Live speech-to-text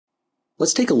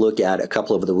Let's take a look at a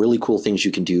couple of the really cool things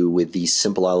you can do with the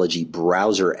Simpleology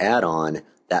Browser Add-On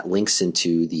that links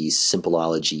into the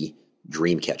Simpleology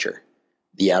Dreamcatcher.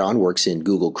 The add-on works in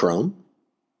Google Chrome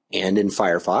and in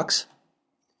Firefox,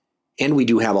 and we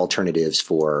do have alternatives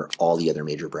for all the other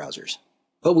major browsers.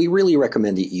 But we really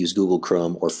recommend that you use Google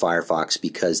Chrome or Firefox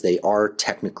because they are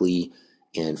technically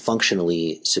and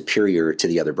functionally superior to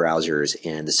the other browsers,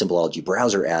 and the Simpleology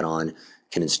Browser Add-on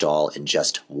can install in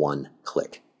just one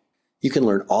click. You can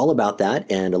learn all about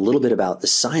that and a little bit about the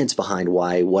science behind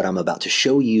why what I'm about to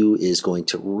show you is going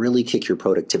to really kick your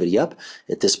productivity up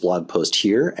at this blog post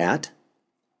here at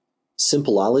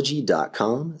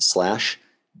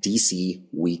simpleology.com/DC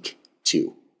Week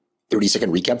 2.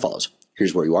 30-second recap follows.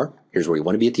 Here's where you are. Here's where you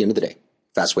want to be at the end of the day.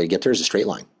 Fast way to get there is a straight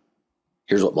line.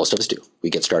 Here's what most of us do. We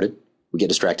get started. We get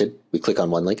distracted. We click on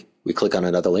one link. We click on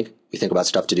another link. We think about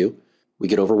stuff to do. We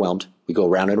get overwhelmed. We go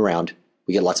around and around.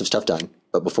 We get lots of stuff done.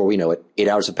 But before we know it, 8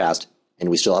 hours have passed and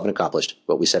we still haven't accomplished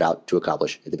what we set out to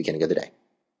accomplish at the beginning of the day.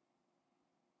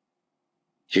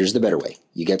 Here's the better way.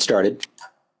 You get started.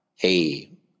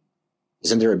 Hey,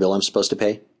 isn't there a bill I'm supposed to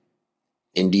pay?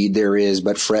 Indeed there is,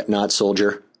 but fret not,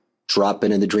 soldier. Drop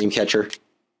in the Dreamcatcher.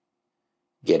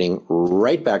 Getting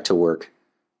right back to work.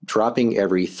 Dropping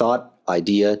every thought,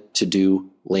 idea,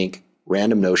 to-do, link,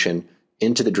 random notion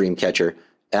into the Dreamcatcher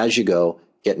as you go,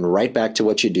 getting right back to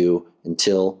what you do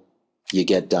until you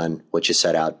get done what you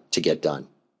set out to get done.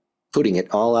 Putting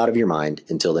it all out of your mind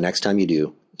until the next time you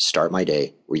do, start my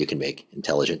day where you can make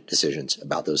intelligent decisions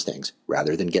about those things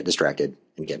rather than get distracted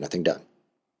and get nothing done.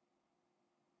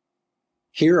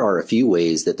 Here are a few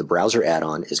ways that the browser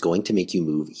add-on is going to make you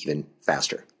move even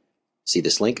faster. See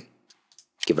this link?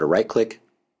 Give it a right click,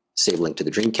 save link to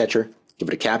the Dreamcatcher, give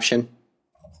it a caption.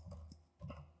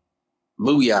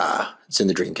 Booyah! It's in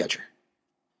the Dreamcatcher.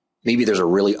 Maybe there's a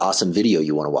really awesome video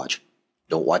you want to watch.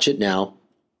 Don't watch it now.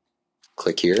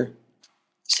 Click here,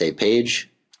 save page,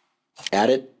 add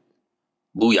it.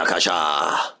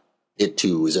 Booyakasha! It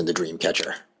too is in the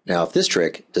Dreamcatcher. Now, if this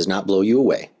trick does not blow you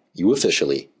away, you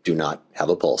officially do not have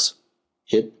a pulse.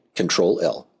 Hit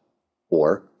Control-L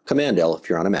or Command-L if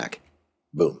you're on a Mac.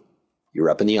 Boom. You're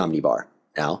up in the Omnibar.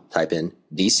 Now type in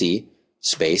DC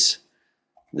space.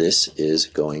 This is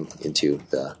going into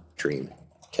the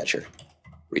Dreamcatcher.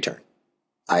 Return.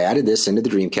 I added this into the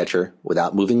Dreamcatcher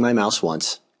without moving my mouse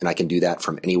once, and I can do that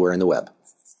from anywhere in the web.